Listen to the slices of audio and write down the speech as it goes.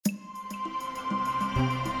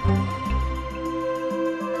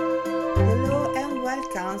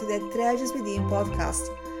welcome to the Treasures Within podcast.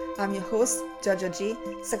 I'm your host, Giorgio G,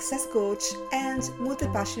 success coach and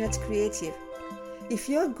multi-passionate creative. If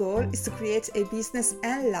your goal is to create a business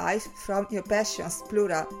and life from your passions,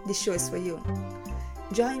 plural, this show is for you.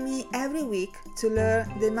 Join me every week to learn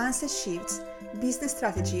the mindset shifts, business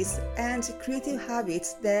strategies, and creative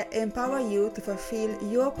habits that empower you to fulfill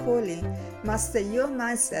your calling, master your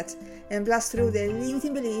mindset, and blast through the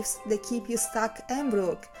limiting beliefs that keep you stuck and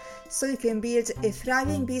broke, so you can build a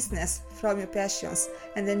thriving business from your passions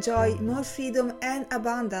and enjoy more freedom and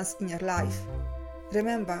abundance in your life.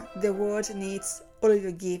 Remember, the world needs all of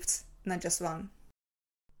your gifts, not just one.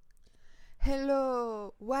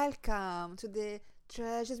 Hello, welcome to the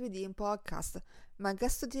Treasures Within podcast. My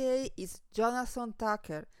guest today is Jonathon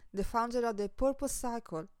Tucker, the founder of the Purpose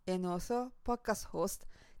Cycle, and also podcast host,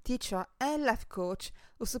 teacher, and life coach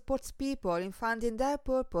who supports people in finding their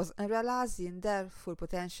purpose and realizing their full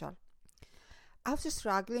potential. After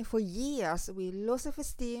struggling for years with low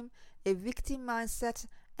self-esteem, a victim mindset,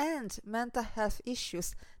 and mental health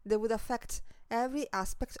issues that would affect every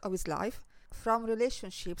aspect of his life, from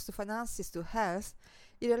relationships to finances to health,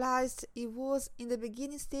 he realized he was in the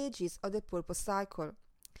beginning stages of the purpose cycle.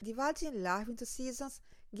 Dividing life into seasons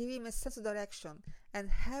gave him a sense of direction and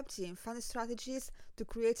helped him find the strategies to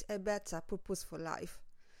create a better, purposeful life.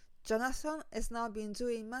 Jonathon has now been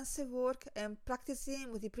doing massive work and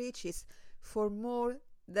practicing what he preaches for more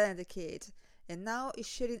than a decade, and now he's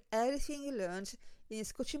sharing everything he learned in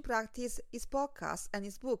his coaching practice, his podcast, and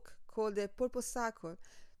his book called The Purpose Cycle,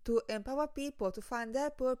 to empower people to find their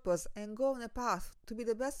purpose and go on a path to be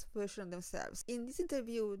the best version of themselves. In this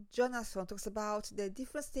interview, Jonathon talks about the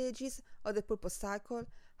different stages of the purpose cycle,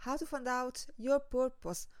 how to find out your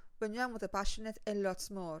purpose when you're multi-passionate, and lots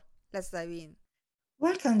more. Let's dive in.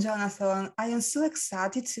 Welcome, Jonathon. I am so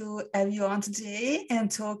excited to have you on today and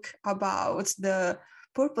talk about the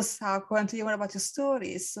purpose cycle and to hear more about your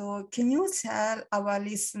story. So can you tell our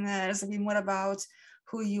listeners a bit more about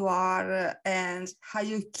who you are and how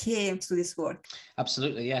you came to this work?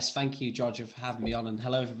 Absolutely, yes. Thank you, Georgia, for having me on, and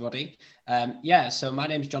hello, everybody. So my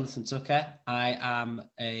name is Jonathon Tucker. I am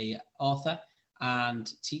an author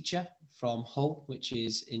and teacher from Hull, which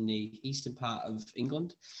is in the eastern part of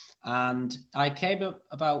England. And I came up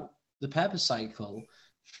about the purpose cycle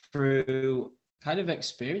through kind of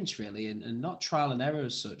experience, really, and not trial and error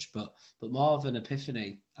as such, but more of an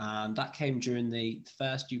epiphany. And that came during the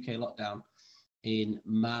first UK lockdown in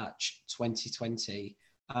March 2020,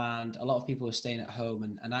 and a lot of people were staying at home,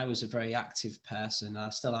 and I was a very active person, and I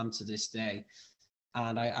still am to this day,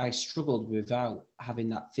 and I struggled without having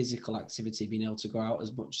that physical activity, being able to go out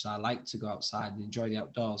as much as I like to go outside and enjoy the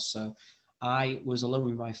outdoors. So I was alone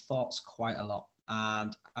with my thoughts quite a lot,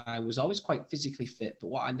 and I was always quite physically fit, but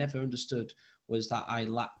what I never understood was that I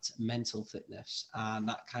lacked mental fitness and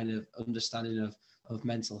that kind of understanding of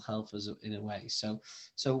mental health as in a way. So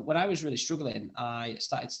when I was really struggling, I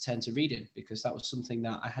started to turn to reading, because that was something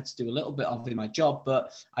that I had to do a little bit of in my job,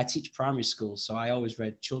 but I teach primary school, so I always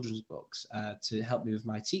read children's books to help me with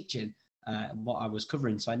my teaching and what I was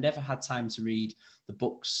covering. So I never had time to read the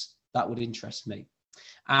books that would interest me.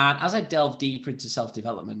 And as I delved deeper into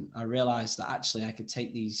self-development, I realized that actually I could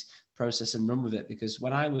take these process and run with it, because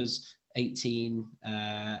when I was 18,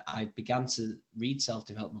 I began to read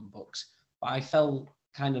self-development books, but I fell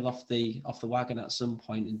kind of off the wagon at some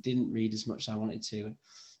point and didn't read as much as I wanted to.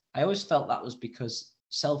 I always felt that was because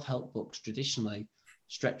self-help books traditionally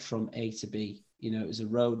stretched from A to B. You know, it was a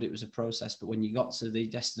road, it was a process, but when you got to the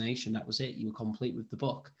destination, that was it. You were complete with the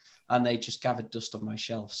book, and they just gathered dust on my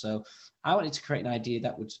shelf. So I wanted to create an idea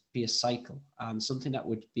that would be a cycle, and something that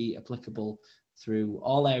would be applicable through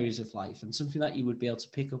all areas of life, and something that you would be able to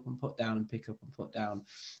pick up and put down and pick up and put down.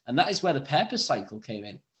 And that is where the purpose cycle came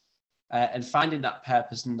in. And finding that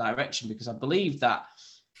purpose and direction, because I believe that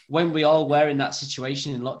when we all were in that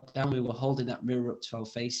situation in lockdown, we were holding that mirror up to our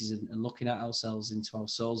faces and looking at ourselves into our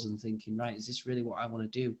souls and thinking, right, is this really what I want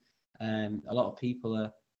to do? A lot of people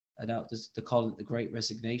are out, they're calling it the great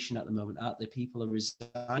resignation at the moment, aren't they? People are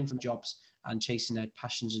resigning from jobs and chasing their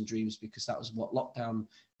passions and dreams, because that was what lockdown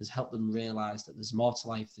has helped them realize, that there's more to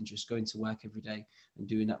life than just going to work every day and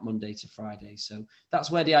doing that Monday to Friday. So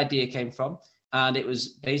that's where the idea came from. And it was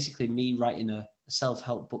basically me writing a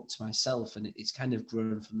self-help book to myself, and it's kind of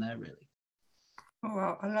grown from there, really.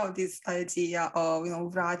 Well, I love this idea of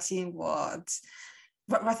writing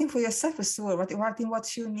for yourself as well, writing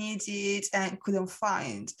what you needed and couldn't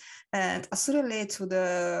find. And I sort of relate to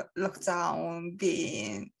the lockdown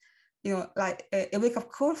being like a wake-up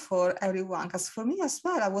call for everyone. Because for me as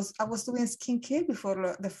well, I was doing skincare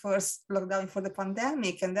before the first lockdown, for the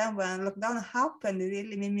pandemic, and then when lockdown happened, it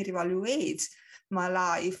really made me reevaluate my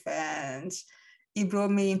life, and it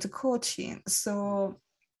brought me into coaching. So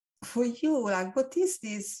for you, like, what is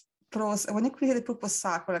this process when you create the purpose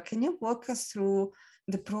cycle? Like, can you walk us through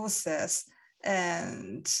the process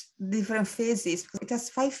and different phases? Because it has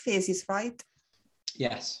 5 phases, right?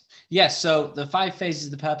 Yes. So the 5 phases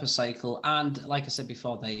of the purpose cycle, and like I said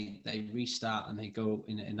before, they restart and they go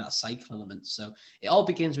in that cycle element. So it all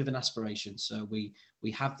begins with an aspiration. So we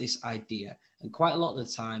have this idea, and quite a lot of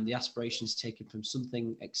the time, the aspiration is taken from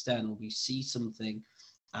something external. We see something,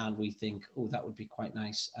 and we think, oh, that would be quite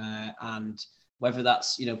nice. And whether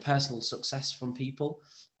that's personal success from people,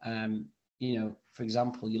 for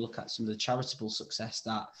example, you look at some of the charitable success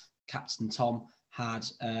that Captain Tom had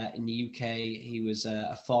in the UK. He was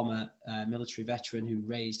a former military veteran who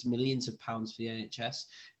raised millions of pounds for the NHS.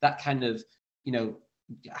 That kind of,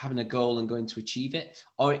 having a goal and going to achieve it.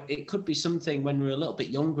 Or it could be something when we're a little bit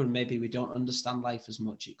younger and maybe we don't understand life as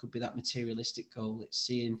much. It could be that materialistic goal. It's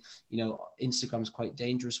seeing, Instagram's quite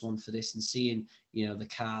dangerous one for this, and seeing, the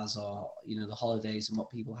cars or, the holidays and what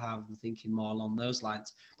people have, and thinking more along those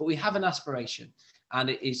lines. But we have an aspiration. And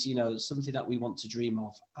it is, something that we want to dream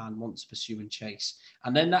of and want to pursue and chase.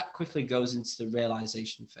 And then that quickly goes into the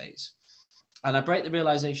realization phase. And I break the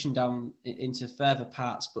realization down into further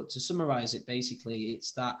parts, but to summarize it, basically,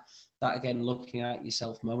 it's that again, looking at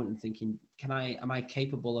yourself moment and thinking, am I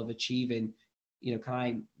capable of achieving, can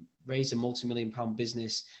I raise a multi-million-pound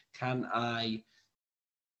business? Can I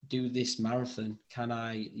do this marathon? Can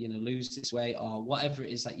I, lose this weight, or whatever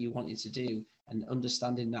it is that you wanted to do? And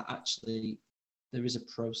understanding that actually there is a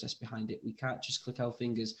process behind it. We can't just click our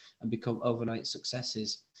fingers and become overnight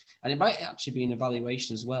successes. And it might actually be an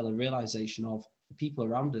evaluation as well, a realization of the people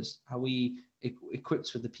around us, how we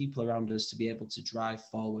equipped with the people around us to be able to drive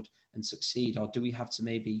forward and succeed, or do we have to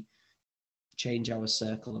maybe change our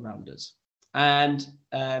circle around us? And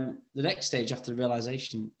the next stage after the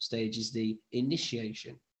realization stage is the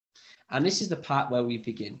initiation. And this is the part where we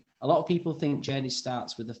begin. A lot of people think journey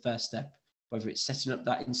starts with the first step, whether it's setting up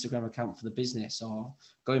that Instagram account for the business or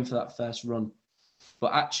going for that first run.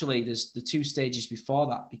 But actually, there's the 2 stages before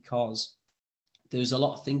that, because there's a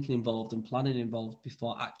lot of thinking involved and planning involved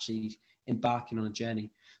before actually embarking on a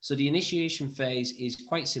journey. So the initiation phase is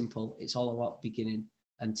quite simple. It's all about beginning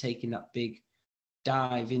and taking that big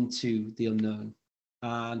dive into the unknown.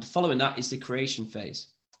 And following that is the creation phase.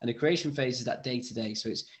 And the creation phase is that day to day. So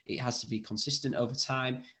it has to be consistent over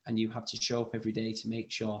time, and you have to show up every day to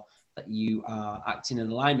make sure that you are acting in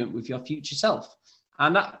alignment with your future self.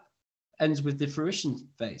 And that ends with the fruition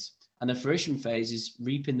phase. And the fruition phase is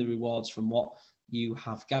reaping the rewards from what you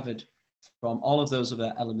have gathered from all of those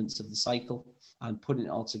other elements of the cycle, and putting it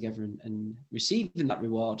all together and receiving that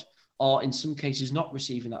reward, or in some cases not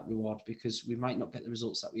receiving that reward because we might not get the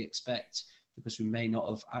results that we expect, because we may not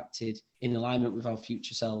have acted in alignment with our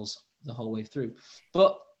future selves the whole way through.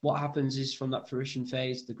 But what happens is, from that fruition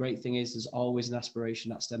phase, the great thing is there's always an aspiration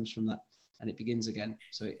that stems from that, and it begins again.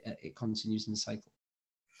 So it continues in the cycle.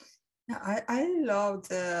 I love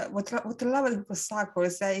what I love about the cycle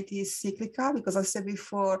is that it is cyclical, because I said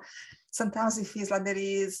before, sometimes it feels like there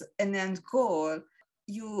is an end goal.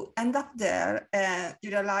 You end up there and you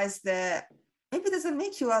realize that maybe it doesn't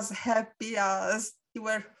make you as happy as you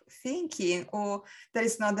were thinking, or that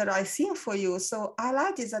is not the right thing for you. So I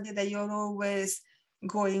like this idea that you're always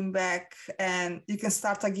going back and you can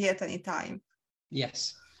start again at any time.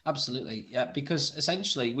 Yes, absolutely. Yeah, because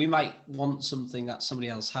essentially we might want something that somebody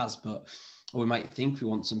else has, or we might think we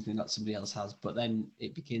want something that somebody else has, but then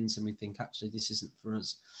it begins and we think, actually, this isn't for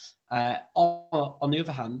us. Or on the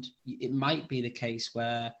other hand, it might be the case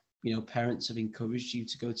where, parents have encouraged you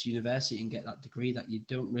to go to university and get that degree that you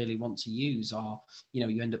don't really want to use, or,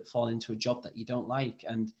 you end up falling into a job that you don't like.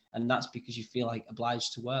 And that's because you feel like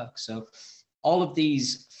obliged to work. So all of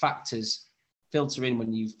these factors filter in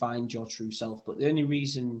when you find your true self. But the only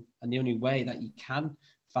reason and the only way that you can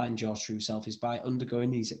find your true self is by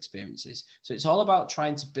undergoing these experiences. So it's all about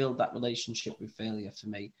trying to build that relationship with failure for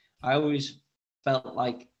me. I always felt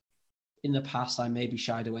like in the past, I maybe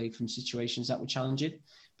shied away from situations that were challenging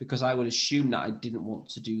because I would assume that I didn't want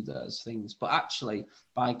to do those things. But actually,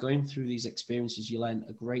 by going through these experiences, you learn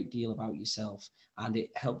a great deal about yourself, and it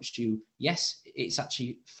helps you. Yes, it's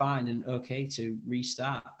actually fine and okay to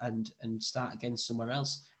restart and start again somewhere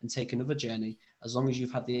else and take another journey, as long as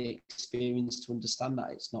you've had the experience to understand that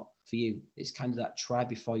it's not for you. It's kind of that try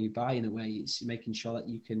before you buy in a way. It's making sure that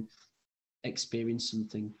you can experience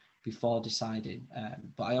something before deciding.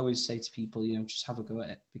 But I always say to people, just have a go at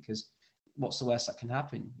it, because what's the worst that can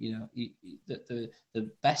happen?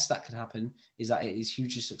 The best that can happen is that it is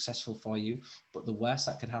hugely successful for you. But the worst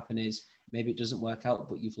that could happen is maybe it doesn't work out,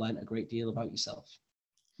 but you've learned a great deal about yourself.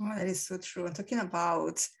 Oh, that is so true. And talking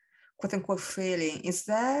about quote unquote failing, is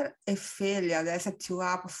there a failure that set you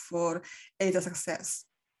up for a little success?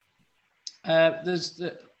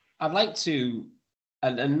 I'd like to,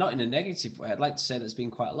 and not in a negative way, I'd like to say there's been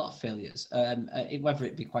quite a lot of failures, whether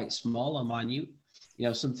it be quite small or minute.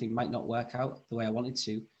 Something might not work out the way I wanted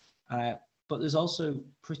to, but there's also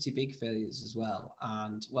pretty big failures as well.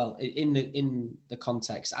 And well, in the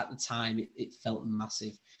context at the time, it felt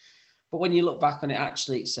massive. But when you look back on it,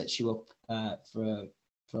 actually, it sets you up for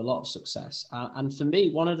a lot of success. And for me,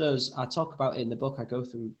 one of those, I talk about it in the book, I go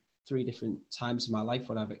through 3 different times in my life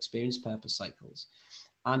when I've experienced purpose cycles.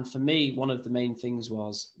 And for me, one of the main things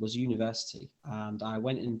was university. And I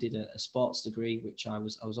went and did a sports degree, which I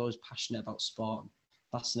was always passionate about sport,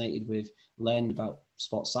 fascinated with learning about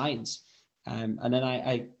sports science. And then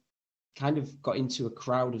I kind of got into a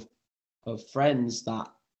crowd of friends that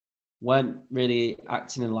weren't really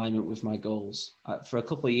acting in alignment with my goals. For a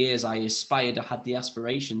couple of years, I had the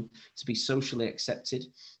aspiration to be socially accepted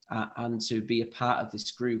and to be a part of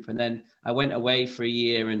this group. And then I went away for a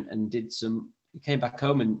year and came back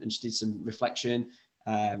home and just did some reflection.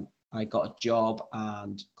 I got a job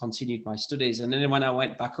and continued my studies. And then when I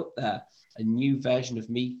went back up there, a new version of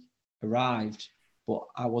me arrived, but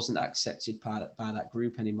I wasn't accepted by that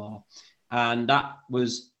group anymore. And that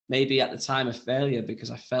was maybe at the time a failure,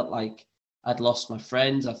 because I felt like I'd lost my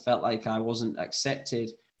friends. I felt like I wasn't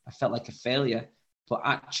accepted. I felt like a failure. But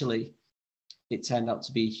actually, it turned out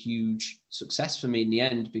to be a huge success for me in the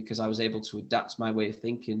end, because I was able to adapt my way of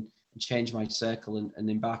thinking and change my circle and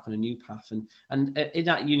embark on a new path. And in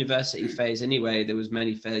that university phase anyway, there was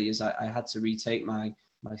many failures. I had to retake my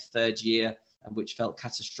 3rd year, which felt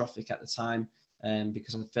catastrophic at the time,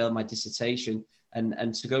 because I failed my dissertation.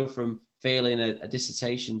 And to go from failing a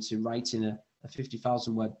dissertation to writing a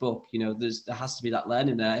 50,000 word book, there has to be that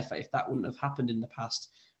learning there. If that wouldn't have happened in the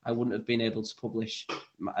past, I wouldn't have been able to publish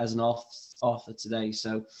as an author today.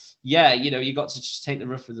 So yeah, you got to just take the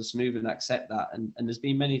rough with the smooth and accept that. And there's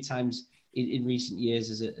been many times in recent years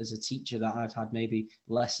as a teacher that I've had maybe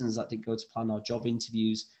lessons that didn't go to plan, or job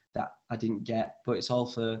interviews that I didn't get, but it's all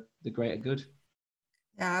for the greater good.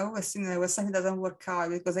 Yeah, I always think that when something doesn't work out,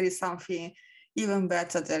 because there is something even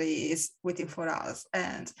better that is waiting for us.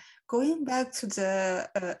 And going back to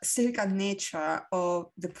the cyclical nature of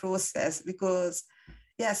the process, because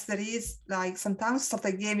yes, there is like sometimes start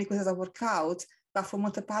again because it doesn't work out, but for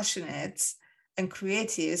more passionate and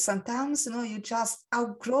creative, sometimes you just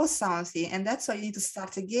outgrow something, and that's why you need to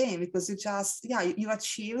start again, because you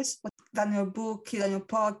achieved what you've done your book, you've done your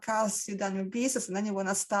podcast, you've done your business, and then you want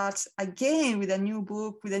to start again with a new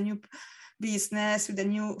book, with a new business, with a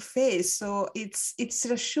new phase. So it's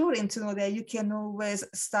reassuring to know that you can always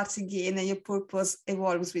start again and your purpose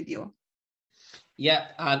evolves with you. Yeah,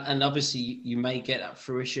 and obviously you may get that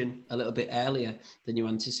fruition a little bit earlier than you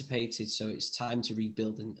anticipated. So it's time to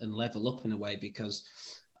rebuild and level up in a way, because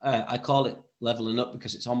I call it leveling up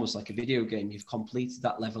because it's almost like a video game. You've completed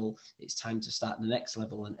that level. It's time to start the next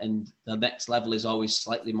level. And the next level is always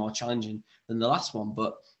slightly more challenging than the last one,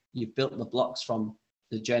 but you've built the blocks from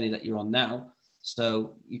the journey that you're on now.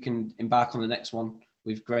 So you can embark on the next one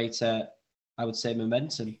with greater, I would say,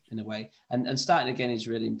 momentum in a way. And starting again is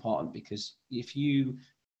really important, because if you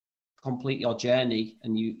complete your journey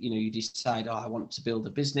and you decide, I want to build a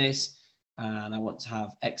business and I want to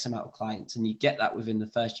have X amount of clients, and you get that within the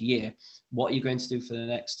first year, what are you going to do for the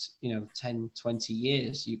next 10, 20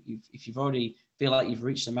 years? If you've already feel like you've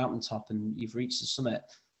reached the mountaintop and you've reached the summit,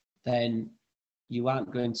 then you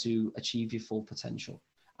aren't going to achieve your full potential.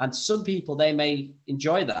 And some people, they may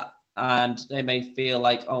enjoy that, and they may feel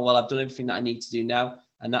like, oh, well, I've done everything that I need to do now,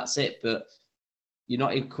 and that's it. But you're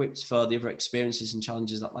not equipped for the other experiences and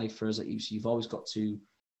challenges that life throws at you. So you've always got to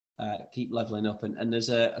keep leveling up. And there's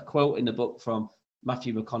a quote in the book from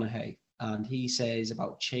Matthew McConaughey, and he says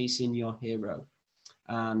about chasing your hero.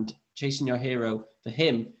 And chasing your hero for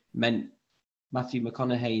him meant Matthew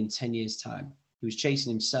McConaughey in 10 years' time. He was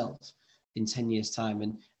chasing himself in 10 years' time.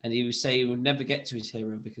 And he would say he would never get to his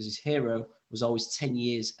hero, because his hero was always 10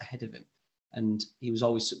 years ahead of him, and he was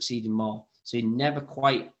always succeeding more. So he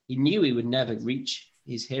knew he would never reach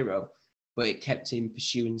his hero, but it kept him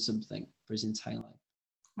pursuing something for his entire life.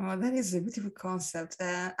 Oh, that is a beautiful concept.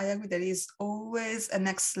 I agree, there is always a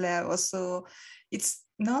next level. So it's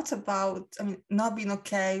not about, not being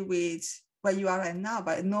okay with where you are right now,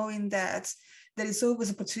 but knowing that there is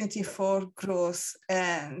always opportunity for growth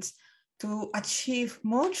and to achieve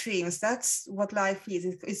more dreams. That's what life is.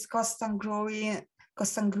 It's constant growing,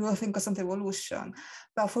 constant growth and constant evolution.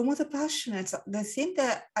 But for multi-passionates, the thing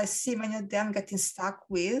that I see many of them getting stuck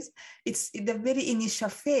with, it's in the very initial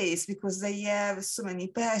phase because they have so many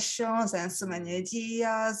passions and so many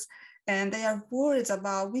ideas, and they are worried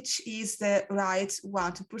about which is the right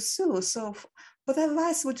one to pursue. So what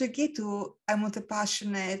advice would you give to a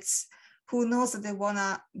multi-passionate who knows that they want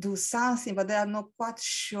to do something, but they are not quite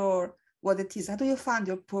sure what it is? How do you find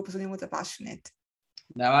your purpose when you're multi-passionate?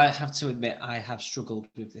 Now, I have to admit, I have struggled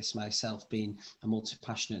with this myself, being a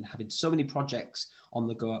multi-passionate and having so many projects on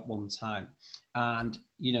the go at one time. And,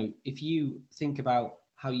 you know, if you think about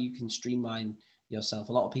how you can streamline yourself,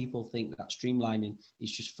 a lot of people think that streamlining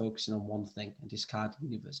is just focusing on one thing and discarding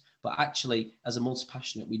the others. But actually, as a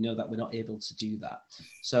multi-passionate, we know that we're not able to do that.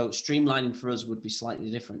 So streamlining for us would be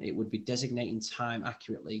slightly different. It would be designating time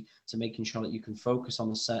accurately to making sure that you can focus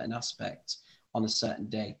on a certain aspect on a certain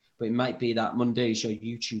day. But it might be that Monday is your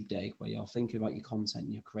YouTube day where you're thinking about your content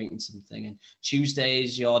and you're creating something, and Tuesday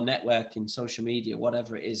is your networking, social media,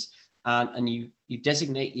 whatever it is. And you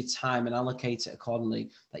designate your time and allocate it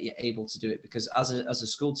accordingly that you're able to do it. Because as a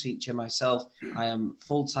school teacher myself, I am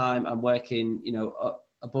full-time. I'm working, you know,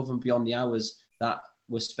 above and beyond the hours that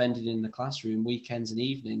we're spending in the classroom, weekends and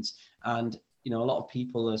evenings. And you know, a lot of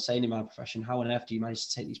people are saying in my profession, how on earth do you manage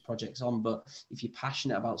to take these projects on? But if you're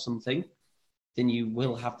passionate about something, then you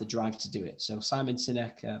will have the drive to do it. So Simon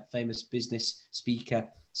Sinek, a famous business speaker,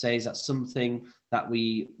 says that something that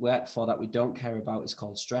we work for that we don't care about is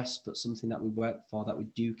called stress, but something that we work for that we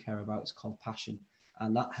do care about is called passion.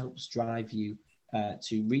 And that helps drive you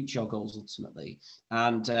to reach your goals ultimately.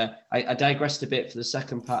 And I digressed a bit for the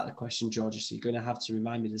second part of the question, Georgia, so you're going to have to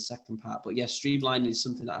remind me of the second part. But yes, streamlining is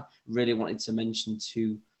something that I really wanted to mention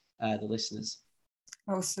to the listeners.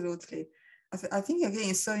 Absolutely. I think, again,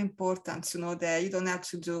 it's so important to know that you don't have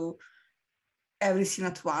to do everything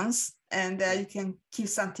at once, and you can keep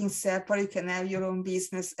something separate. You can have your own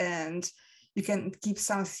business and you can keep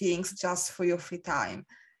some things just for your free time.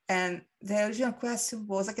 And the original question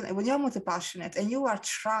was, again, when you're multi-passionate and you are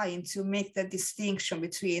trying to make that distinction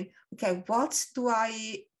between, okay, what do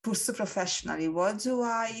I pursue professionally? What do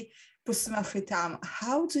I pursue my free time?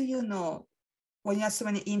 How do you know, when you have so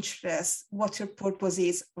many interests, what your purpose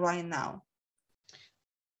is right now?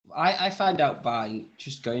 I find out by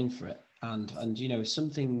just going for it. And you know, if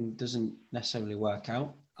something doesn't necessarily work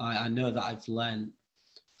out, I know that I've learned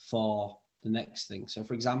for the next thing. So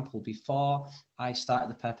for example, before I started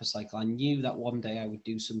the Purpose Cycle, I knew that one day I would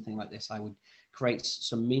do something like this. I would create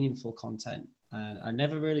some meaningful content. And I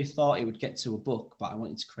never really thought it would get to a book, but I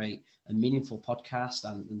wanted to create a meaningful podcast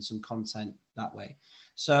and some content that way.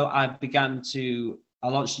 So I launched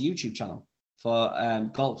a YouTube channel for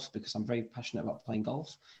golf, because I'm very passionate about playing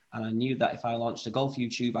golf. And I knew that if I launched a golf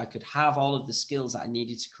YouTube, I could have all of the skills that I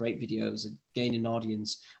needed to create videos and gain an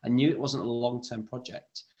audience. I knew it wasn't a long-term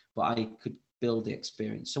project, but I could build the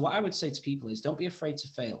experience. So what I would say to people is, don't be afraid to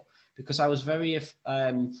fail, because I was very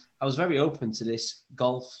open to this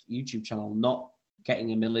golf YouTube channel not getting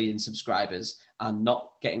 1 million subscribers and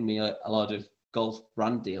not getting me a lot of golf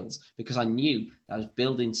brand deals, because I knew I was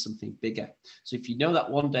building something bigger. So if you know that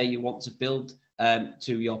one day you want to build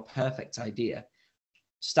to your perfect idea,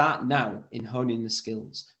 start now in honing the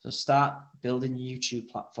skills. So start building YouTube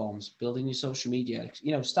platforms, building your social media.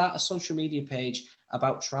 You know, start a social media page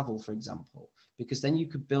about travel, for example, because then you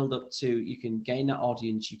could build up to, you can gain that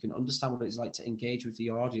audience, you can understand what it's like to engage with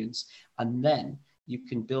your audience, and then you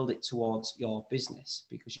can build it towards your business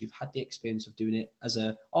because you've had the experience of doing it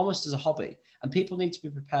almost as a hobby. And people need to be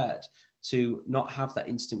prepared to not have that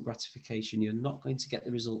instant gratification. You're not going to get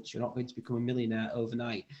the results. You're not going to become a millionaire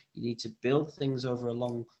overnight. You need to build things over a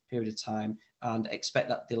long period of time and expect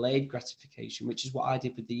that delayed gratification, which is what I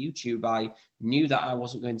did with the YouTube. I knew that I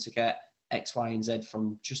wasn't going to get X, Y, and Z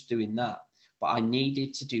from just doing that, but I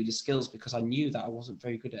needed to do the skills because I knew that I wasn't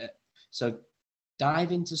very good at it. So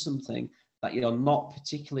dive into something that you're not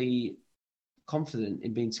particularly confident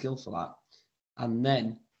in being skillful at, and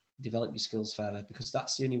then develop your skills further, because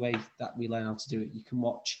that's the only way that we learn how to do it. You can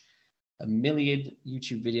watch 1 million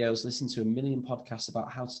YouTube videos, listen to 1 million podcasts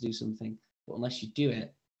about how to do something, but unless you do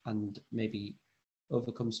it and maybe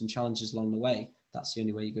overcome some challenges along the way, that's the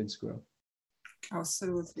only way you're going to grow.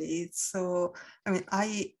 Absolutely. So, I mean,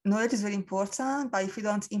 I know it is very important, but if you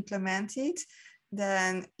don't implement it,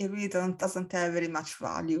 then it really doesn't have very much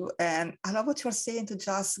value. And I love what you're saying, to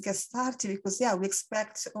just get started, because we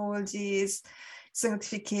expect all these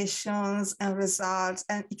certifications and results,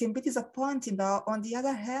 and it can be disappointing. But on the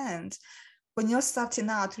other hand, when you're starting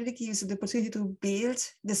out, it really gives you the opportunity to build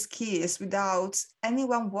the skills without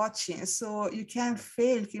anyone watching. So you can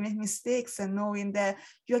fail, you can make mistakes, and knowing that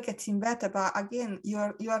you're getting better. But again, you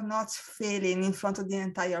are not failing in front of the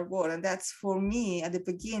entire world. And that's, for me, at the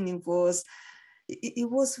beginning, it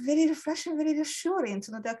was very refreshing, very reassuring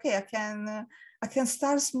to know that, okay, I can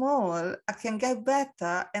start small, I can get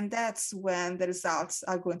better, and that's when the results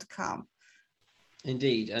are going to come.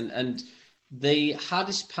 Indeed. And the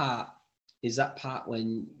hardest part is that part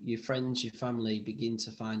when your friends, your family begin to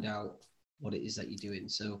find out what it is that you're doing.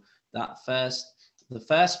 So the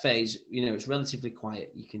first phase, it's relatively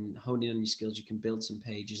quiet. You can hone in on your skills, you can build some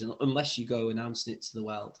pages, and unless you go announcing it to the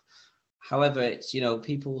world. However, it's,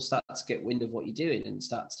 people start to get wind of what you're doing and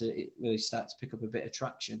it really starts to pick up a bit of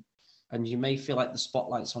traction. And you may feel like the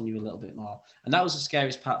spotlight's on you a little bit more. And that was the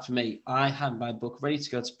scariest part for me. I had my book ready to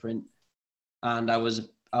go to print, and I was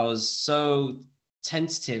so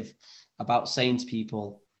tentative about saying to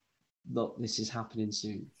people, look, this is happening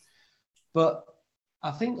soon. But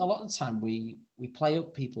I think a lot of the time we play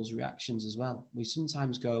up people's reactions as well. We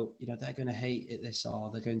sometimes go, they're going to hate this,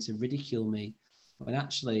 or they're going to ridicule me. When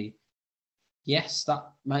actually, yes, that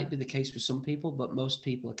might be the case with some people, but most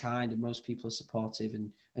people are kind and most people are supportive.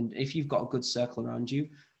 And if you've got a good circle around you,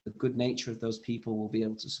 the good nature of those people will be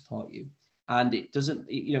able to support you. And it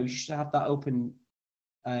doesn't, you should have that open,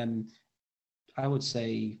 I would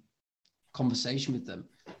say, conversation with them.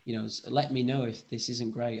 Let me know if this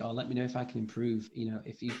isn't great, or let me know if I can improve.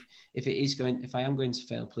 If I am going to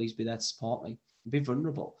fail, please be there to support me. Be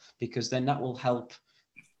vulnerable, because then that will help,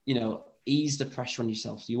 ease the pressure on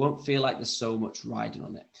yourself. You won't feel like there's so much riding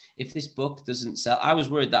on it. If this book doesn't sell, I was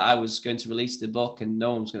worried that I was going to release the book and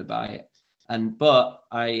no one's going to buy it. But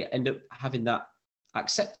I end up having that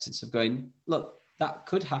acceptance of going, look, that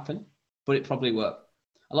could happen, but it probably won't.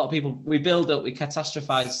 A lot of people, we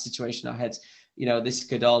catastrophize the situation in our heads. This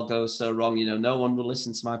could all go so wrong. No one will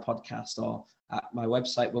listen to my podcast, or my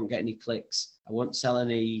website won't get any clicks. I won't sell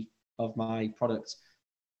any of my products.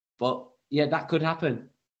 But yeah, that could happen.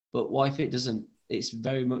 But what if it doesn't? It's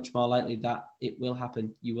very much more likely that it will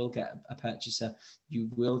happen. You will get a purchaser. You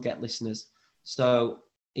will get listeners. So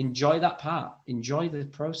enjoy that part. Enjoy the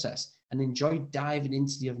process, and enjoy diving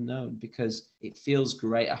into the unknown, because it feels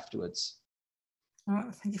great afterwards.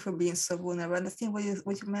 Thank you for being so vulnerable. And I think what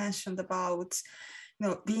you mentioned about,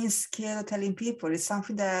 being scared of telling people is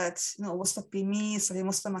something that, was stopping me, stopping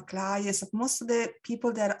most of my clients, most of the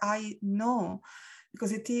people that I know,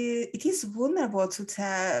 because it is vulnerable to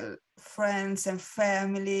tell friends and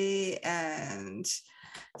family and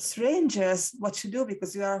strangers what you do,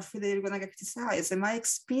 because you are afraid that you're going to get criticized. In my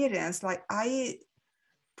experience, like, I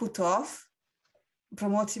put off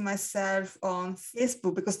promoting myself on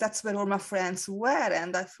Facebook because that's where all my friends were.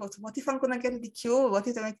 And I thought, what if I'm going to get ridiculed? What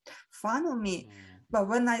if they make fun of me? But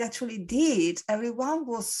when I actually did, everyone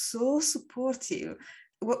was so supportive.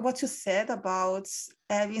 What you said about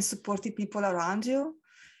having supportive people around you,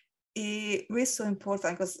 it is so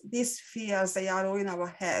important, because these fears, they are all in our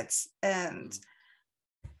heads. And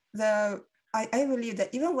I believe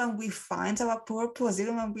that even when we find our purpose,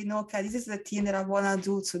 even when we know, okay, this is the thing that I want to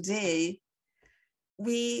do today,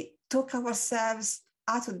 we talk ourselves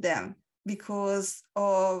out of them because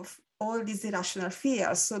of all these irrational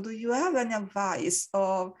fears. So do you have any advice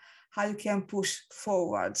of how you can push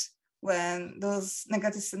forward when those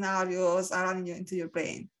negative scenarios are running into your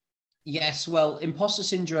brain? Yes, well, imposter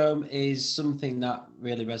syndrome is something that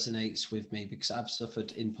really resonates with me, because I've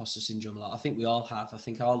suffered imposter syndrome a lot. I think we all have. I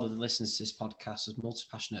think all of the listeners to this podcast, as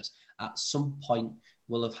multi-passionates, at some point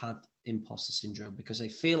will have had imposter syndrome, because they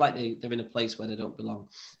feel like they're in a place where they don't belong,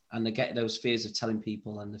 and they get those fears of telling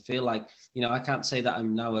people, and they feel like, I can't say that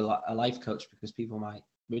I'm now a life coach because people might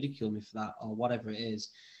ridicule me for that, or whatever it is.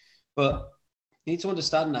 But you need to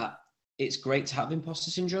understand that it's great to have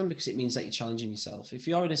imposter syndrome, because it means that you're challenging yourself. If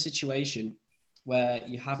you're in a situation where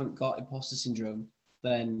you haven't got imposter syndrome,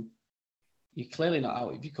 then you're clearly not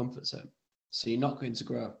out of your comfort zone. So you're not going to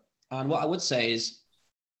grow. And what I would say is,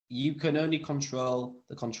 you can only control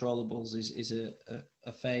the controllables is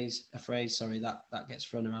a phrase, sorry, that gets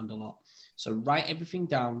thrown around a lot. So write everything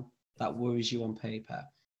down that worries you on paper.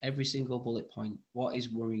 Every single bullet point. What is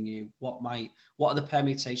worrying you? What are the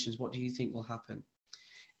permutations? What do you think will happen?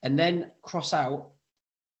 And then cross out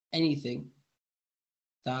anything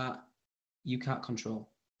that you can't control.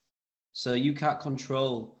 So you can't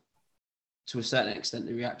control, to a certain extent,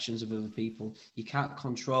 the reactions of other people. You can't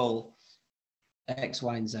control X,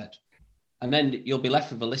 Y, and Z. And then you'll be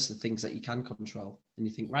left with a list of things that you can control. And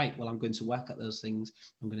you think, right, well, I'm going to work at those things.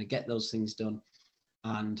 I'm going to get those things done.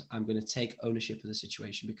 And I'm going to take ownership of the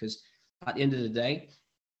situation, because at the end of the day,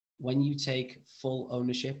 when you take full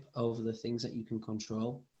ownership over the things that you can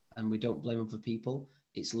control, and we don't blame other people,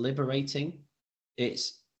 it's liberating.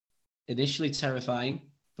 It's initially terrifying,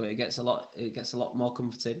 but it gets a lot more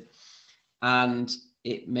comforting, and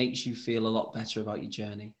it makes you feel a lot better about your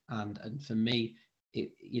journey. And for me,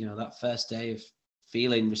 that first day of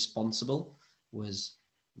feeling responsible was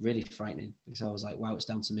really frightening, because I was like, wow, it's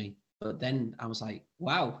down to me. But then I was like,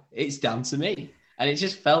 wow, it's down to me. And it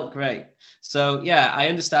just felt great. So yeah, I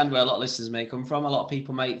understand where a lot of listeners may come from. A lot of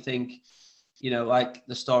people might think, like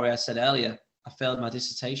the story I said earlier, I failed my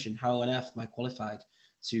dissertation. How on earth am I qualified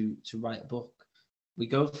to write a book? We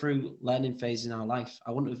go through learning phases in our life.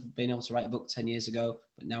 I wouldn't have been able to write a book 10 years ago,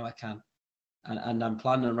 but now I can. And I'm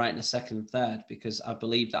planning on writing a second and third, because I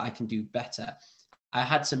believe that I can do better. I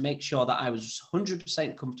had to make sure that I was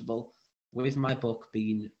 100% comfortable with my book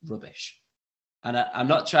being rubbish. And I'm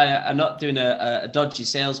not doing a dodgy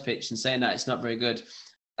sales pitch and saying that it's not very good.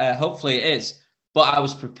 Hopefully it is. But I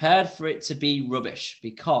was prepared for it to be rubbish,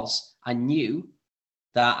 because I knew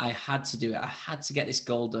that I had to do it. I had to get this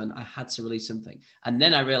goal done. I had to release something. And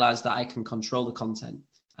then I realized that I can control the content.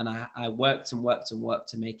 And I worked and worked and worked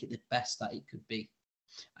to make it the best that it could be.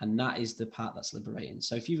 And that is the part that's liberating.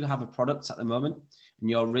 So if you have a product at the moment and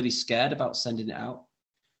you're really scared about sending it out,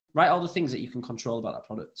 write all the things that you can control about that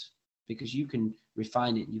product, because you can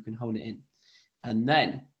refine it, you can hone it in. And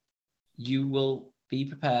then you will be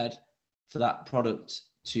prepared for that product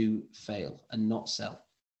to fail and not sell.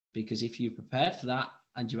 Because if you're prepared for that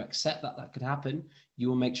and you accept that that could happen, you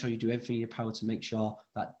will make sure you do everything in your power to make sure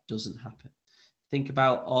that doesn't happen. Think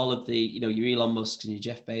about all of the, your Elon Musk and your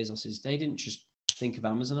Jeff Bezoses. They didn't just think of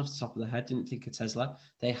Amazon off the top of their head, didn't think of Tesla.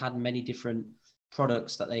 They had many different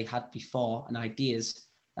products that they had before and ideas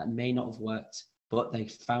that may not have worked, but they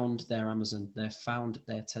found their Amazon, they found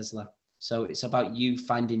their Tesla. So it's about you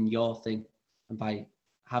finding your thing. And by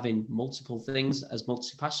having multiple things as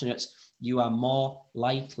multi-passionates, you are more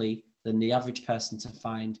likely than the average person to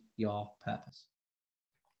find your purpose.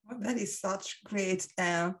 Well, that is such great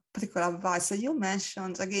practical advice. So you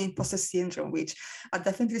mentioned, again, imposter syndrome, which I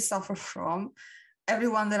definitely suffer from.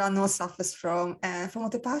 Everyone that I know suffers from. And from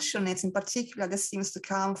multi-passionates in particular, that seems to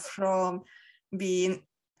come from being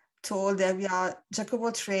told that we are jack of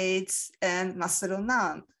all trades and master of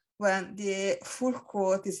none, when the full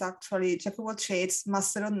quote is actually jack of all trades,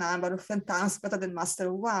 master of none, but oftentimes better than master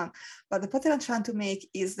of one. But the point that I'm trying to make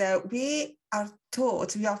is that we are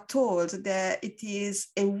told that it is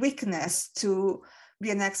a weakness to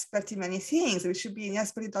be an expert in many things. We should be an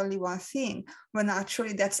expert in only one thing, when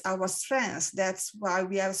actually that's our strength. That's why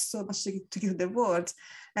we have so much to give the world.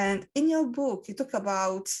 And in your book, you talk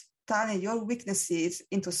about turning your weaknesses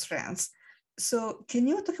into strengths. So can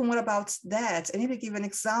you talk more about that and maybe give an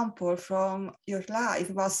example from your life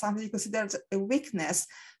about something you considered a weakness,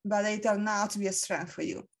 but it turned out to be a strength for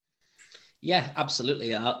you? Yeah,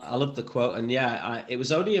 absolutely. I love the quote. And yeah, it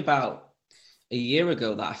was only about a year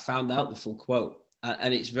ago that I found out the full quote.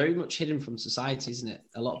 And it's very much hidden from society, isn't it?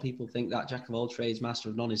 A lot of people think that jack of all trades, master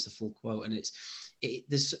of none is the full quote. And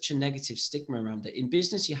there's such a negative stigma around it. In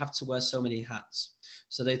business, you have to wear so many hats.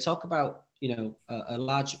 So they talk about, a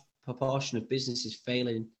large proportion of businesses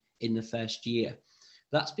failing in the first year.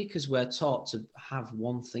 That's because we're taught to have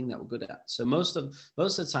one thing that we're good at. So most of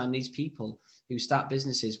the time, these people who start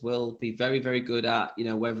businesses will be very, very good at,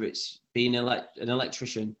 whether it's being an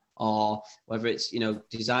electrician or whether it's,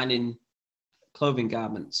 designing clothing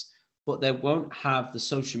garments, but they won't have the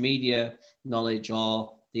social media knowledge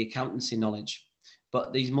or the accountancy knowledge.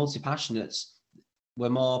 But these multi-passionates were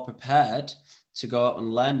more prepared to go out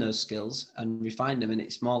and learn those skills and refine them. And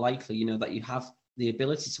it's more likely, that you have the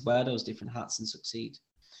ability to wear those different hats and succeed.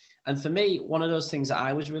 And for me, one of those things that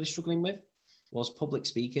I was really struggling with was public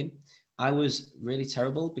speaking. I was really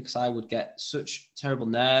terrible because I would get such terrible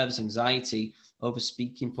nerves, anxiety over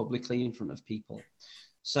speaking publicly in front of people.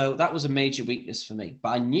 So that was a major weakness for me, but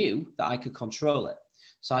I knew that I could control it.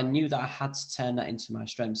 So I knew that I had to turn that into my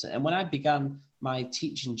strengths. And when I began my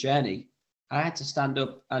teaching journey, I had to stand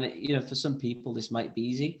up, and for some people this might be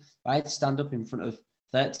easy, but I had to stand up in front of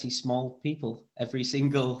 30 small people every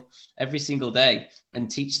single day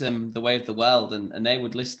and teach them the way of the world, and they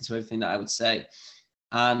would listen to everything that I would say.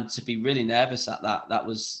 And to be really nervous at that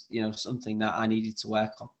was, something that I needed to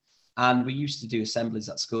work on. And we used to do assemblies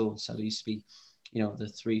at school. So there used to be,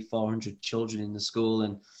 the 300-400 children in the school,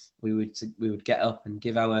 and we would get up and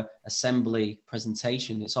give our assembly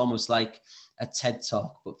presentation. It's almost like a TED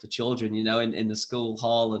talk, but for children, in the school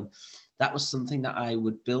hall. And that was something that I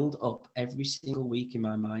would build up every single week in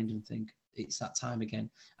my mind and think, it's that time again.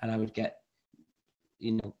 And I would get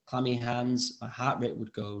clammy hands. My heart rate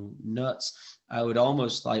would go nuts. I would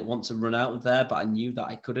almost like want to run out of there, but I knew that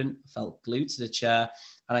I couldn't. I felt glued to the chair,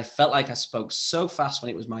 and I felt like I spoke so fast when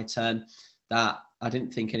it was my turn that I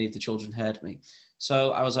didn't think any of the children heard me.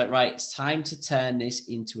 So I was like, right, it's time to turn this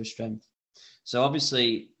into a strength. So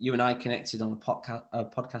obviously you and I connected on a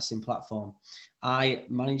podcasting platform. I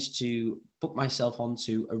managed to book myself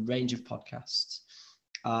onto a range of podcasts.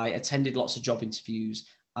 I attended lots of job interviews.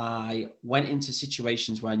 I went into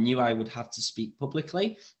situations where I knew I would have to speak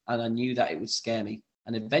publicly, and I knew that it would scare me.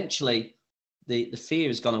 And eventually the fear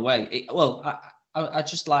has gone away. I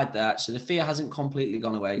just lied there. Actually, the fear hasn't completely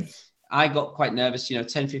gone away. I got quite nervous, 10,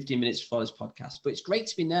 15 minutes before this podcast, but it's great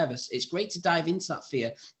to be nervous. It's great to dive into that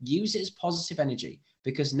fear, use it as positive energy,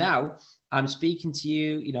 because now I'm speaking to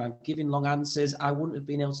you, I'm giving long answers. I wouldn't have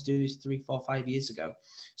been able to do this 3, 4, 5 years ago.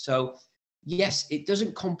 So yes, it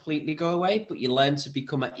doesn't completely go away, but you learn to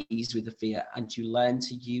become at ease with the fear, and you learn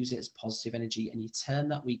to use it as positive energy, and you turn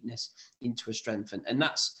that weakness into a strength. And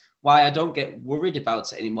that's why I don't get worried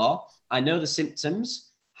about it anymore. I know the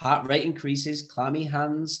symptoms: heart rate increases, clammy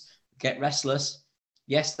hands, get restless.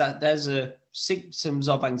 Yes, that there's symptoms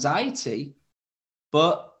of anxiety,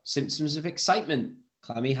 but symptoms of excitement: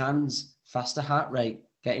 clammy hands, faster heart rate,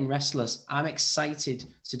 getting restless. I'm excited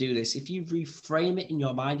to do this. If you reframe it in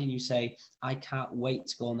your mind and you say, I can't wait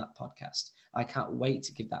to go on that podcast, I can't wait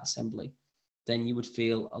to give that assembly, then you would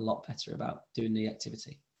feel a lot better about doing the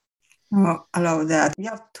activity. Oh, I love that. We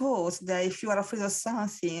have taught that if you are afraid of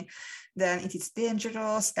something, then it is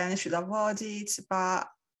dangerous and you should avoid it. But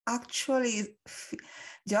actually,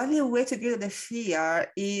 the only way to get rid of the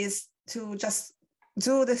fear is to just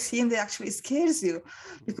do the thing that actually scares you.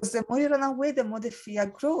 Because the more you run away, the more the fear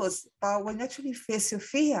grows. But when you actually face your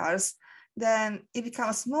fears, then it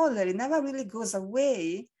becomes smaller. It never really goes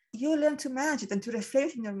away. You learn to manage it and to reframe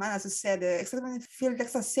it in your mind, as you said, except when you feel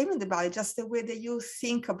like the same in the body, just the way that you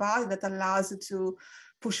think about it that allows you to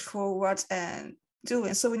push forward and do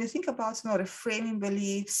it. So when you think about reframing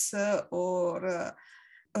beliefs or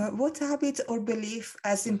what habit or belief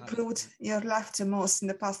has improved your life the most in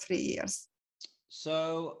the past 3 years?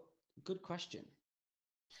 So, good question.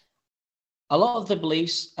 A lot of the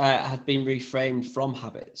beliefs have been reframed from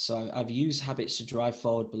habits. So I've used habits to drive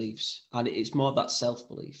forward beliefs, and it's more that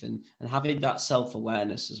self-belief and having that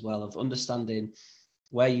self-awareness as well, of understanding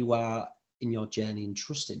where you are in your journey and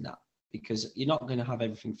trusting that, because you're not going to have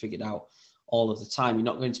everything figured out all of the time. You're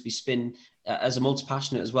not going to be spin as a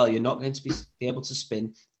multi-passionate as well. You're not going to be able to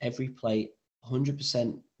spin every plate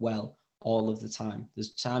 100% well all of the time.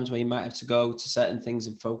 There's times where you might have to go to certain things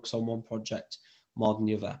and focus on one project more than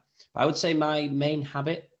the other. I would say my main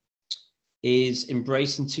habit is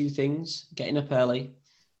embracing 2 things: getting up early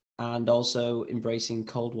and also embracing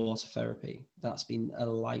cold water therapy. That's been a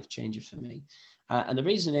life changer for me. And the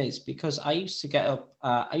reason is because I used to get up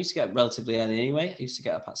relatively early anyway. I used to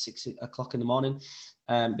get up at 6 o'clock in the morning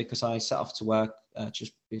because I set off to work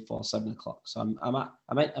just before 7 o'clock. So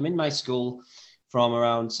I'm in my school from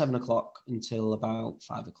around 7 o'clock until about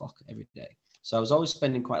 5 o'clock every day. So I was always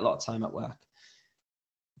spending quite a lot of time at work.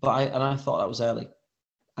 But I thought that was early.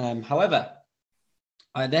 However,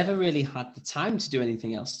 I never really had the time to do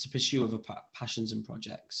anything else, to pursue other passions and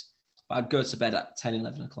projects. But I'd go to bed at 10,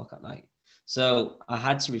 11 o'clock at night. So I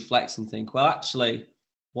had to reflect and think, well, actually,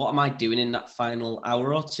 what am I doing in that final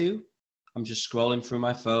hour or two? I'm just scrolling through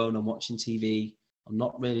my phone, I'm watching TV, I'm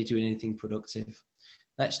not really doing anything productive.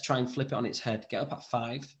 Let's try and flip it on its head. Get up at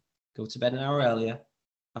 5, go to bed an hour earlier,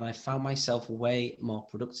 and I found myself way more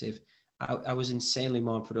productive. I was insanely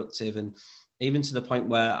more productive, and even to the point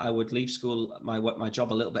where I would leave school, my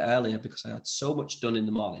job a little bit earlier because I had so much done in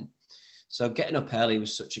the morning. So getting up early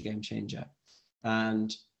was such a game changer.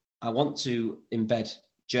 And I want to embed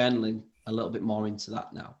journaling a little bit more into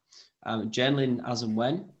that now. Journaling as and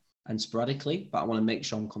when and sporadically, but I want to make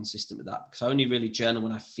sure I'm consistent with that, because I only really journal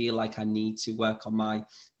when I feel like I need to work on my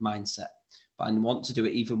mindset. But I want to do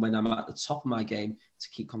it even when I'm at the top of my game to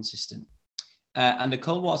keep consistent. And the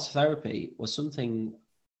cold water therapy was something,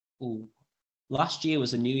 last year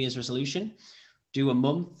was a New Year's resolution, do a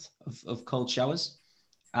month of cold showers.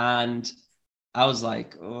 And I was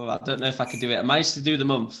like, I don't know if I could do it. I managed to do the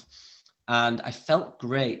month, and I felt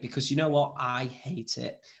great, because you know what? I hate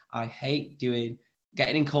it. I hate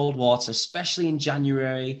getting in cold water, especially in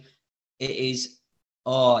January. It's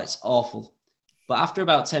awful. But after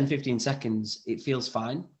about 10, 15 seconds, it feels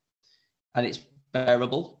fine and it's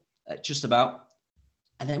bearable. Just about.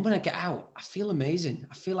 And then when I get out, I feel amazing.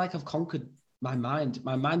 I feel like I've conquered my mind.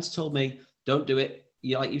 My mind's told me, don't do it.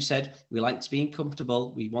 Like you said, we like to be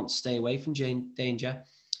uncomfortable. We want to stay away from danger.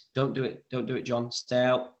 Don't do it. Don't do it, John. Stay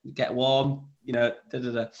out, get warm, Da, da,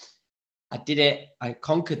 da. I did it. I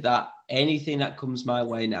conquered that. Anything that comes my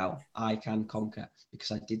way now, I can conquer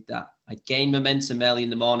because I did that. I gained momentum early in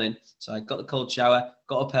the morning. So I got the cold shower,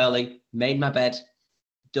 got up early, made my bed,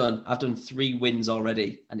 done. I've done 3 wins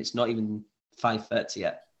already, and it's not even 5:30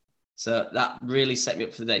 yet. So that really set me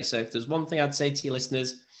up for the day. So if there's one thing I'd say to your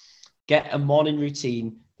listeners, get a morning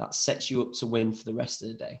routine that sets you up to win for the rest of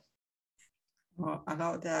the day. Oh, I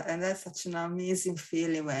love that. And that's such an amazing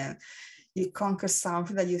feeling when you conquer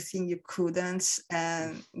something that you think you couldn't,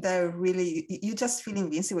 and that really, you just feel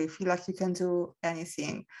invincible. You feel like you can do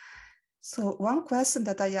anything. So one question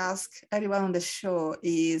that I ask everyone on the show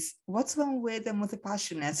is, what's one way that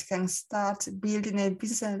multi-passionates can start building a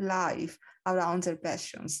business and life around their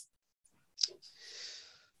passions?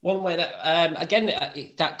 One way that, again,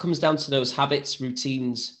 that comes down to those habits,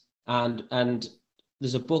 routines, and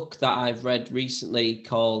there's a book that I've read recently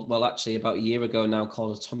called, well, actually about a year ago now,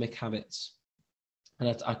 called Atomic Habits. And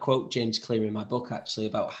I quote James Clear in my book, actually,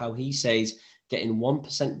 about how he says getting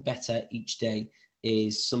 1% better each day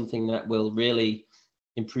is something that will really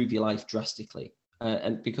improve your life drastically.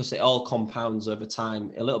 And because it all compounds over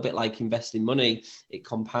time, a little bit like investing money, it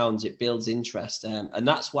compounds, it builds interest. And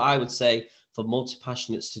that's what I would say for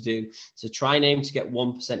multi-passionates to do, to try and aim to get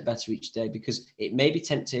 1% better each day, because it may be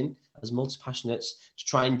tempting as multi-passionates to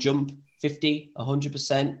try and jump 50,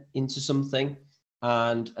 100% into something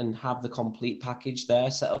and have the complete package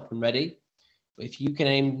there set up and ready. But if you can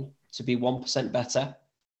aim to be 1% better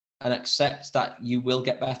and accept that you will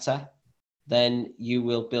get better, then you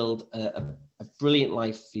will build a brilliant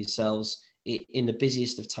life for yourselves in the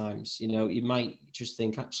busiest of times. You might just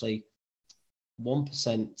think, actually,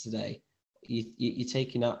 1% today, you're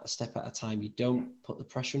taking that a step at a time. You don't put the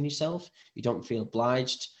pressure on yourself. You don't feel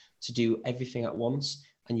obliged to do everything at once.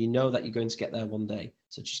 And you know that you're going to get there one day.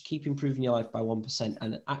 So just keep improving your life by 1%,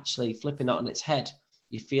 and actually flipping that on its head.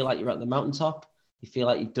 You feel like you're at the mountaintop. You feel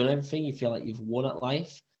like you've done everything. You feel like you've won at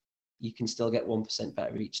life. You can still get 1%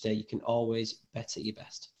 better each day. You can always better your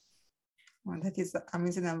best. Well, that is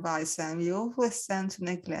amazing advice. And we always tend to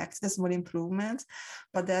neglect the small improvements,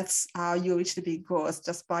 but that's how you reach the big goals,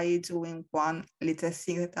 just by doing one little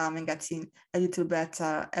thing at a time and getting a little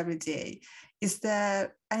better every day. Is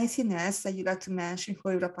there anything else that you'd like to mention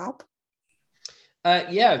before we wrap up?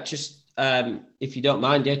 Just if you don't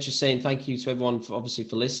mind, just saying thank you to everyone for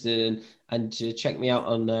listening, and to check me out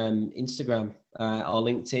on Instagram or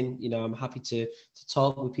LinkedIn. I'm happy to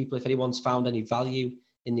talk with people. If anyone's found any value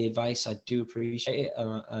in the advice, I do appreciate it,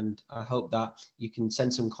 and I hope that you can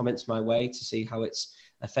send some comments my way to see how it's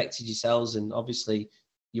affected yourselves. And obviously,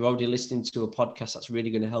 you're already listening to a podcast that's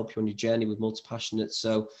really going to help you on your journey with multi-passionates.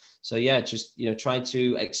 So just try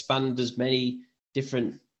to expand as many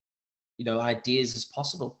different ideas as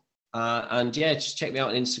possible. And just check me out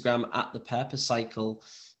on Instagram at The Purpose Cycle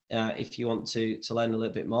if you want to learn a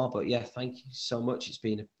little bit more. But thank you so much. It's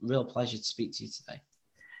been a real pleasure to speak to you today.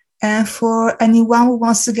 And for anyone who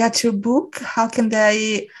wants to get your book, how can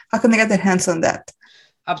they get their hands on that?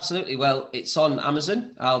 Absolutely. Well, it's on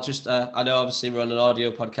Amazon. I'll just, I know obviously we're on an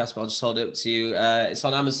audio podcast, but I'll just hold it up to you. It's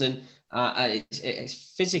on Amazon.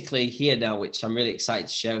 It's physically here now, which I'm really excited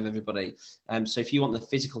to share with everybody. So if you want the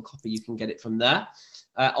physical copy, you can get it from there.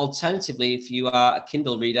 Alternatively, if you are a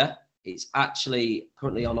Kindle reader, it's actually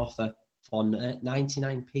currently on offer for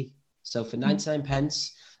 99p. So for 99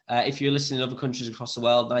 pence, if you're listening in other countries across the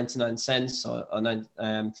world, 99 cents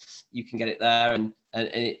you can get it there. And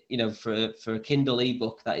it, for a Kindle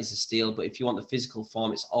ebook, that is a steal. But if you want the physical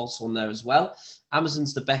form, it's also on there as well.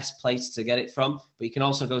 Amazon's the best place to get it from, but you can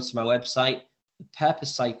also go to my website,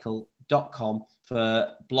 thepurposecycle.com,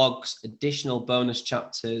 for blogs, additional bonus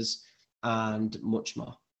chapters, and much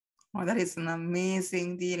more. Oh, that is an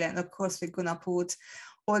amazing deal. And of course, we're going to put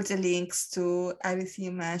all the links to everything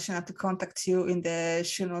you mentioned and to contact you in the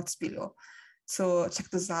show notes below. So check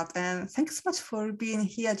those out. And thanks so much for being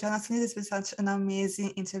here, Jonathon. This has been such an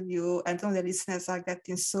amazing interview, and all the listeners are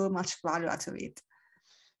getting so much value out of it.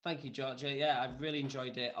 Thank you, Georgia. I've really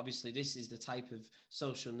enjoyed it. Obviously, this is the type of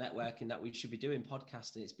social networking that we should be doing,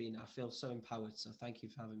 podcasting. I feel so empowered. So thank you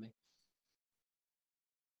for having me.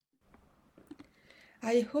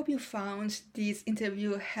 I hope you found this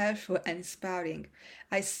interview helpful and inspiring.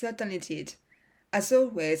 I certainly did. As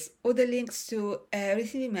always, all the links to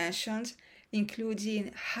everything we mentioned,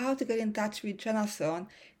 including how to get in touch with Jonathon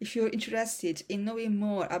if you're interested in knowing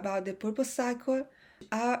more about the Purpose Cycle,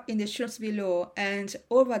 are in the show notes below and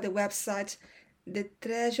over the website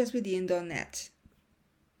thetreasureswithin.net.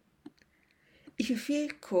 If you feel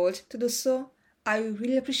called to do so, I would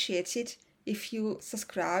really appreciate it if you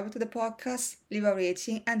subscribe to the podcast, leave a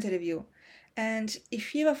rating and a review. And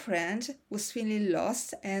if you have a friend who's feeling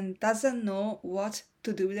lost and doesn't know what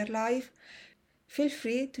to do with their life, feel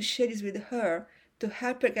free to share this with her to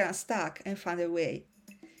help her get unstuck and find a way.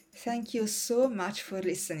 Thank you so much for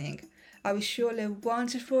listening. I wish you all a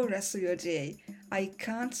wonderful rest of your day. I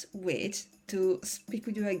can't wait to speak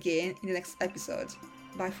with you again in the next episode.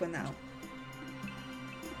 Bye for now.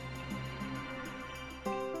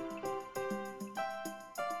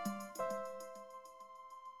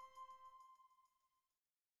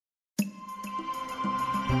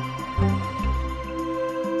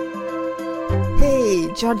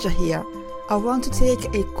 Hey, Georgia here. I want to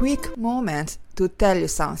take a quick moment to tell you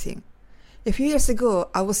something. A few years ago,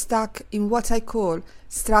 I was stuck in what I call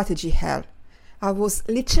strategy hell. I was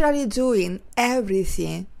literally doing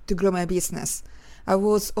everything to grow my business. I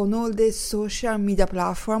was on all the social media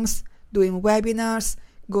platforms, doing webinars,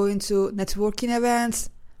 going to networking events,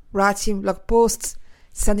 writing blog posts,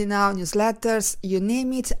 sending out newsletters, you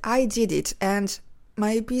name it, I did it, and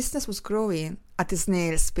my business was growing at a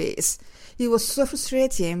snail's pace. It was so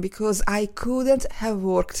frustrating because I couldn't have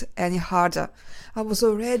worked any harder. I was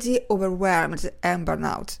already overwhelmed and burnt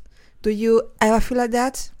out. Do you ever feel like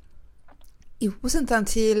that? It wasn't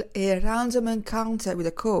until a random encounter with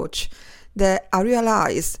a coach that I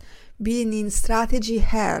realized being in strategy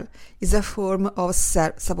hell is a form of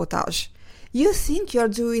self-sabotage. You think you're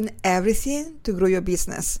doing everything to grow your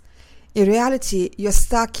business. In reality, you're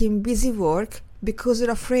stuck in busy work because you're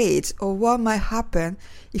afraid of what might happen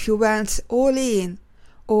if you went all in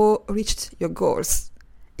or reached your goals.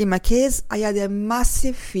 In my case, I had a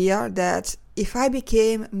massive fear that if I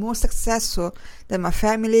became more successful than my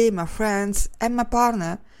family, my friends, and my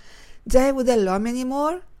partner, they wouldn't love me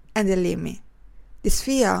anymore and they'd leave me. This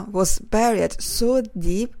fear was buried so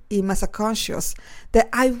deep in my subconscious that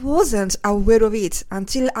I wasn't aware of it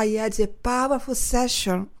until I had a powerful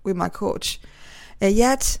session with my coach. And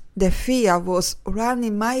yet, the fear was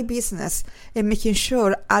running my business and making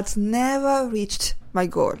sure I'd never reached my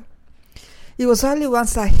goal. It was only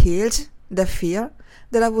once I healed the fear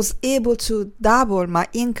that I was able to double my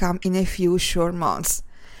income in a few short months,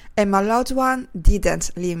 and my loved one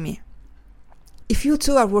didn't leave me. If you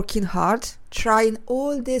too are working hard, trying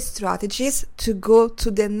all these strategies to go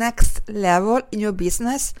to the next level in your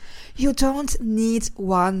business, you don't need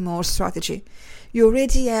one more strategy. You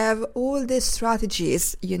already have all the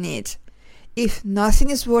strategies you need. If nothing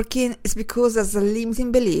is working, it's because there's a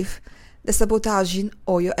limiting belief that's sabotaging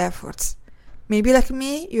all your efforts. Maybe like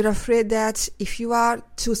me, you're afraid that if you are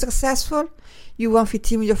too successful, you won't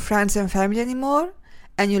fit in with your friends and family anymore,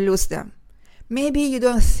 and you lose them. Maybe you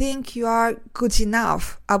don't think you are good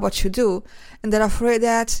enough at what you do, and are afraid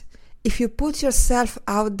that if you put yourself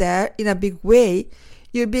out there in a big way,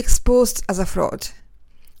 you'll be exposed as a fraud.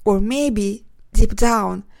 Or maybe deep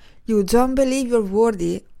down, you don't believe you're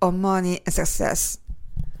worthy of money and success.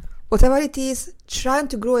 Whatever it is, trying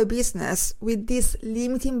to grow a business with these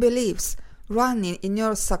limiting beliefs running in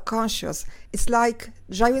your subconscious is like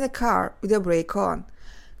driving a car with a brake on.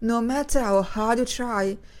 No matter how hard you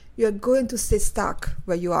try, you're going to stay stuck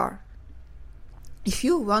where you are. If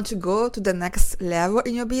you want to go to the next level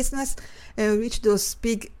in your business and reach those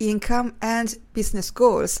big income and business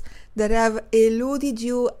goals that have eluded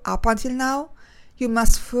you up until now, you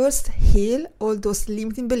must first heal all those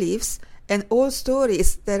limiting beliefs and all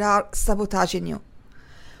stories that are sabotaging you.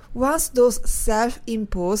 Once those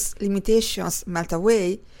self-imposed limitations melt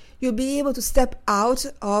away, you'll be able to step out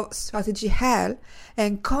of strategy hell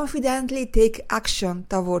and confidently take action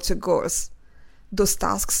towards your goals. Those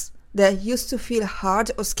tasks that used to feel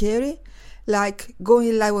hard or scary, like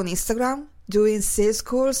going live on Instagram, doing sales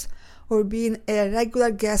calls, or being a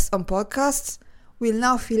regular guest on podcasts, will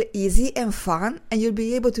now feel easy and fun, and you'll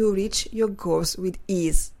be able to reach your goals with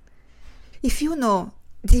ease. If you know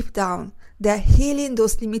deep down that healing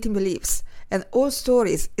those limiting beliefs and old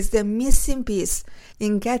stories is the missing piece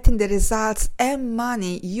in getting the results and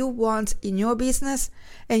money you want in your business,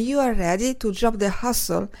 and you are ready to drop the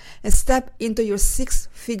hustle and step into your 6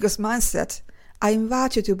 figures mindset, I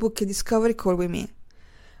invite you to book a discovery call with me.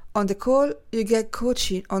 On the call, you get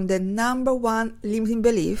coaching on the number one limiting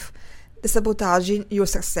belief that's sabotaging your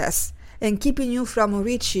success and keeping you from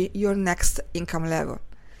reaching your next income level.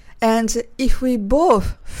 And if we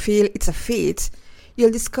both feel it's a fit,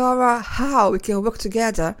 you'll discover how we can work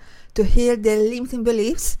together to heal the limiting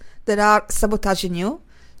beliefs that are sabotaging you,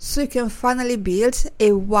 so you can finally build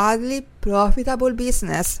a wildly profitable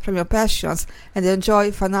business from your passions and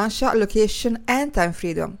enjoy financial allocation and time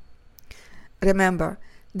freedom. Remember,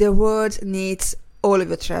 the world needs all of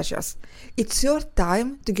your treasures. It's your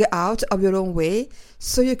time to get out of your own way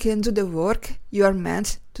so you can do the work you are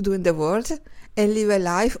meant to do in the world and live a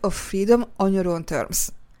life of freedom on your own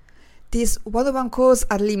terms. These one-on-one calls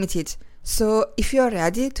are limited, so if you are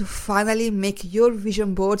ready to finally make your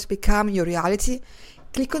vision board become your reality,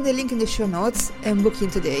 click on the link in the show notes and book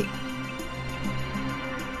in today.